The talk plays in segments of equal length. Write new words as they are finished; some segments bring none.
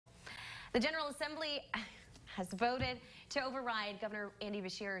The General Assembly has voted to override Governor Andy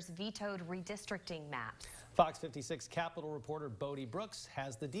Beshear's vetoed redistricting maps. Fox 56 Capitol reporter Bodie Brooks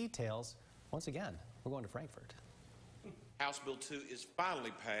has the details. Once again, we're going to Frankfort. House Bill 2 is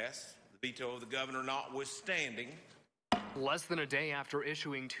finally passed, the veto of the governor notwithstanding. Less than a day after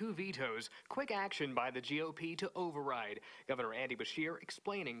issuing 2 vetoes, quick action by the GOP to override. Governor Andy Beshear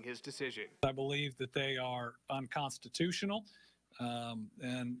explaining his decision. I believe that they are unconstitutional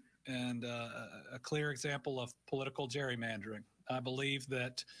and a clear example of political gerrymandering. I believe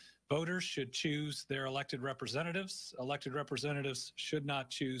that voters should choose their elected representatives. Elected representatives should not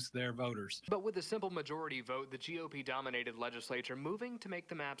choose their voters. But with a simple majority vote, the GOP-dominated legislature moving to make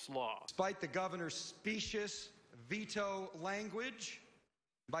the maps law. Despite the governor's specious veto language,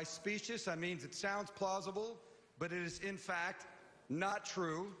 by specious I mean it sounds plausible, but it is in fact not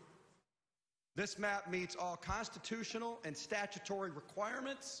true. This map meets all constitutional and statutory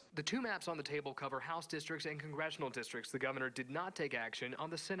requirements. The 2 maps on the table cover House districts and congressional districts. The governor did not take action on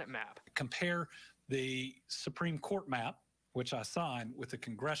the Senate map. Compare the Supreme Court map, which I signed, with the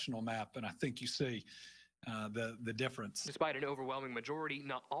congressional map, and I think you see the difference. Despite an overwhelming majority,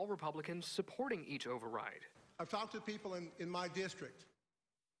 not all Republicans supporting each override. I've talked to people in my district.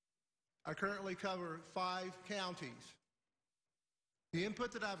 I currently cover 5 counties. The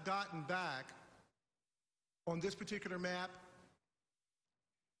input that I've gotten back on this particular map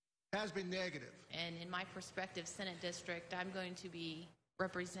has been negative. And in my prospective Senate district, I'm going to be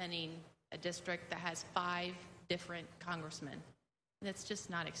representing a district that has 5 different congressmen. That's just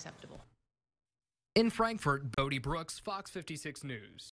not acceptable. In Frankfort, Bodie Brooks, Fox 56 News.